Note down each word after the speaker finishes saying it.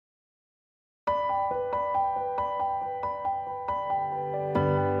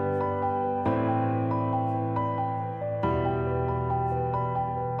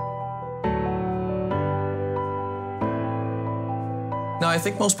I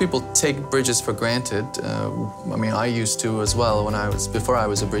think most people take bridges for granted. I mean, I used to as well before I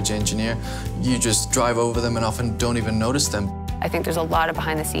was a bridge engineer. You just drive over them and often don't even notice them. I think there's a lot of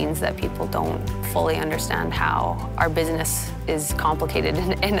behind the scenes that people don't fully understand how our business is complicated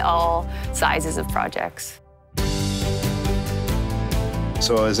in all sizes of projects.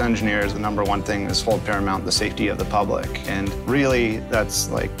 So as engineers, the number one thing is hold paramount the safety of the public. And really, that's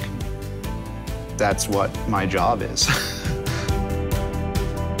what my job is.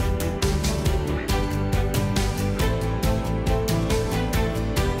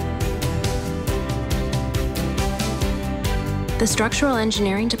 The Structural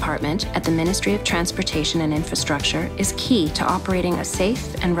Engineering Department at the Ministry of Transportation and Infrastructure is key to operating a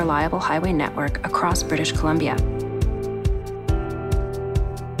safe and reliable highway network across British Columbia.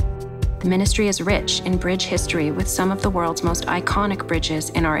 The ministry is rich in bridge history with some of the world's most iconic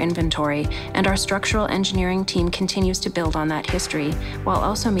bridges in our inventory, and our structural engineering team continues to build on that history while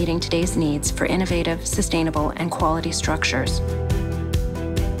also meeting today's needs for innovative, sustainable, and quality structures.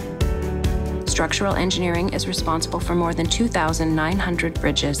 Structural engineering is responsible for more than 2,900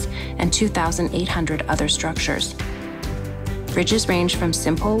 bridges and 2,800 other structures. Bridges range from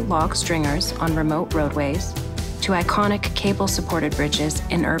simple log stringers on remote roadways to iconic cable-supported bridges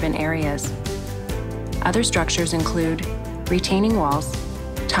in urban areas. Other structures include retaining walls,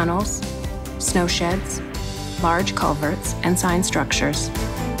 tunnels, snow sheds, large culverts, and sign structures.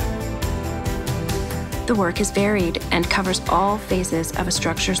 The work is varied and covers all phases of a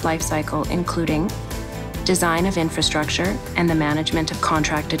structure's life cycle, including design of infrastructure and the management of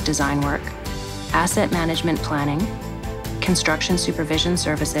contracted design work, asset management planning, construction supervision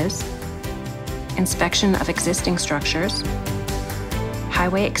services, inspection of existing structures,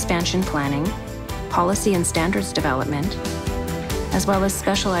 highway expansion planning, policy and standards development, as well as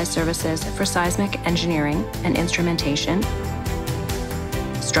specialized services for seismic engineering and instrumentation,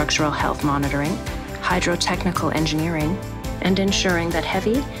 structural health monitoring, hydrotechnical engineering, and ensuring that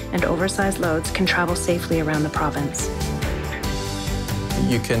heavy and oversized loads can travel safely around the province.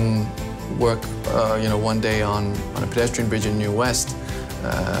 You can work, one day on a pedestrian bridge in New West,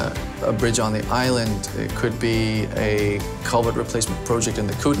 a bridge on the island. It could be a culvert replacement project in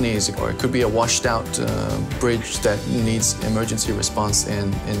the Kootenays, or it could be a washed-out bridge that needs emergency response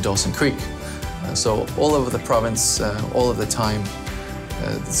in Dawson Creek. So all over the province, all of the time.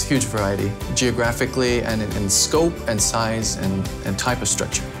 There's a huge variety, geographically and in scope and size and type of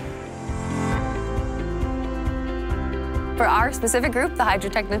structure. For our specific group, the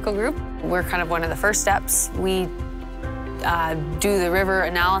hydrotechnical group, we're kind of one of the first steps. We do the river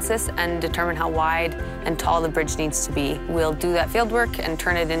analysis and determine how wide and tall the bridge needs to be. We'll do that field work and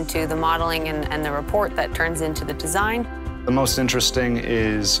turn it into the modeling and the report that turns into the design. The most interesting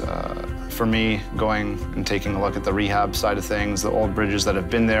is, for me, going and taking a look at the rehab side of things. The old bridges that have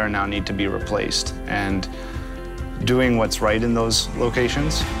been there now need to be replaced, and doing what's right in those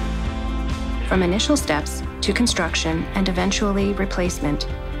locations. From initial steps to construction and eventually replacement,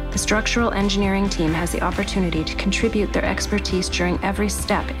 the structural engineering team has the opportunity to contribute their expertise during every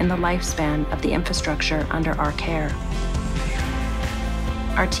step in the lifespan of the infrastructure under our care.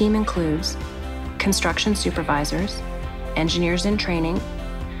 Our team includes construction supervisors, engineers in training,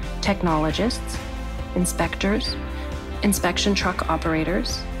 technologists, inspectors, inspection truck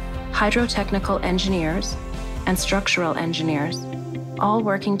operators, hydrotechnical engineers, and structural engineers, all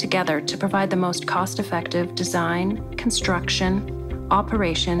working together to provide the most cost-effective design, construction,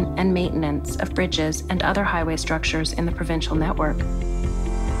 operation, and maintenance of bridges and other highway structures in the provincial network.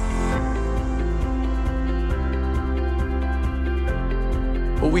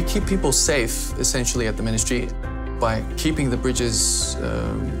 Well, we keep people safe, essentially, at the ministry by keeping the bridges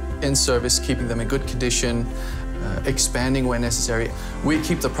in service, keeping them in good condition, expanding when necessary. We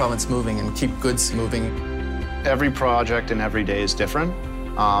keep the province moving and keep goods moving. Every project and every day is different,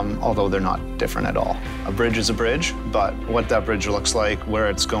 although they're not different at all. A bridge is a bridge, but what that bridge looks like, where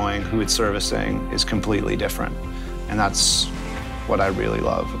it's going, who it's servicing is completely different. And that's what I really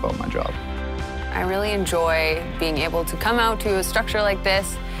love about my job. I really enjoy being able to come out to a structure like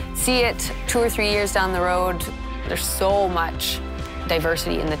this, see it 2 or 3 years down the road. There's so much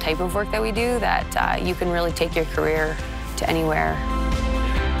diversity in the type of work that we do that you can really take your career to anywhere.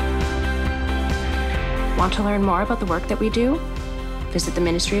 Want to learn more about the work that we do? Visit the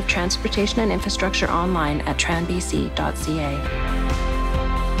Ministry of Transportation and Infrastructure online at tranbc.ca.